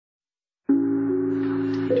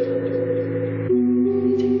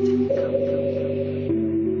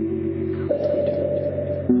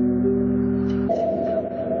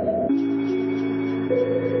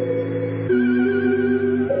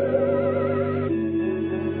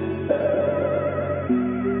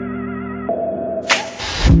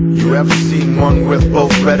You ever seen one with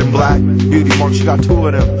both red and black? Beauty mark, she got two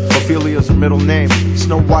of them. Ophelia's her middle name.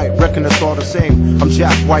 Snow White, reckon it's all the same. I'm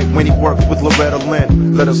Jack White when he worked with Loretta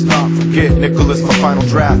Lynn. Let us not forget Nicholas, my final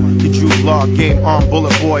draft. You Jude Law, game on,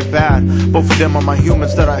 Bullet Boy, bad. Both of them are my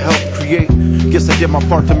humans that I helped create. Guess I did my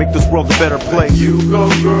part to make this world a better place. You go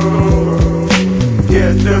girl,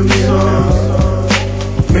 get them some,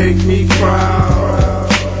 make me proud.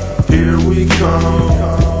 Here we come.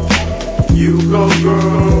 You go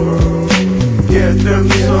girl, get them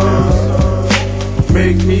some,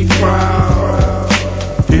 make me proud.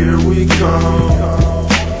 Here we come.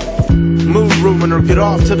 Move, Ruiner, get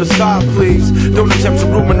off to the side, please. Don't attempt to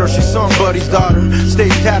ruin her, she's somebody's daughter.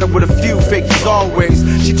 Stays tatted with a few fakies always.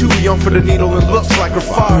 She too young for the needle and looks like her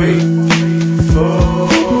father.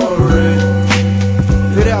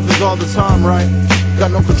 It happens all the time, right?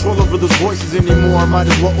 Got no control over those voices anymore. Might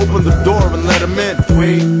as well open the door and let them in.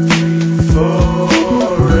 Wait for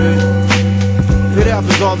it. It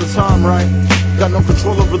happens all the time, right? Got no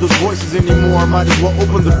control over those voices anymore. Might as well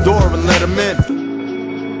open the door and let them in.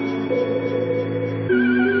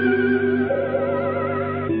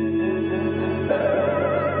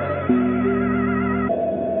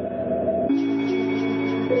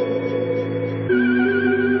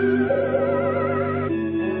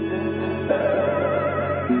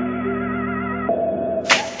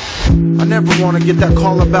 I never wanna get that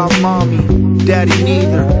call about mommy, daddy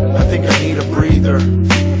neither. I think I need a breather.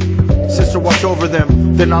 Sister, watch over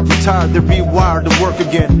them. They're not retired, they're rewired to work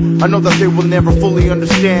again. I know that they will never fully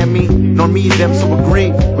understand me, nor me them, so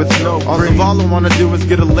agree with no greed. All Zawala wanna do is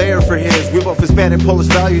get a layer for his. We both Hispanic, Polish,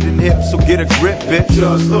 valued in hip, so get a grip, bitch.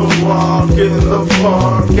 Just a walk in the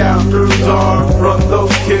park after dark. Run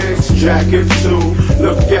those kicks, jacket too.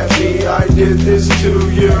 Look at me, I did this to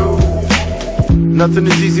you. Nothing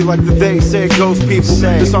is easy like the they say it goes, people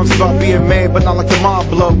say. This song's about being made, but not like the mob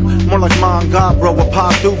bloke. More like Ma and God, bro, what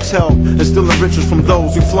Pop Duke's help. And stealing riches from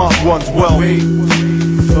those who flaunt one's wealth. Wait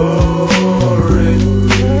for it.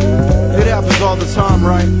 It happens all the time,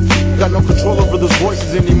 right? Got no control over those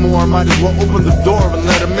voices anymore. Might as well open the door and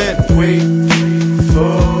let them in. Wait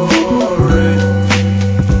for it.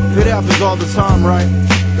 It happens all the time, right?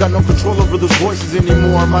 Got no control over those voices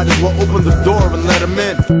anymore. Might as well open the door and let them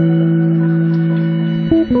in.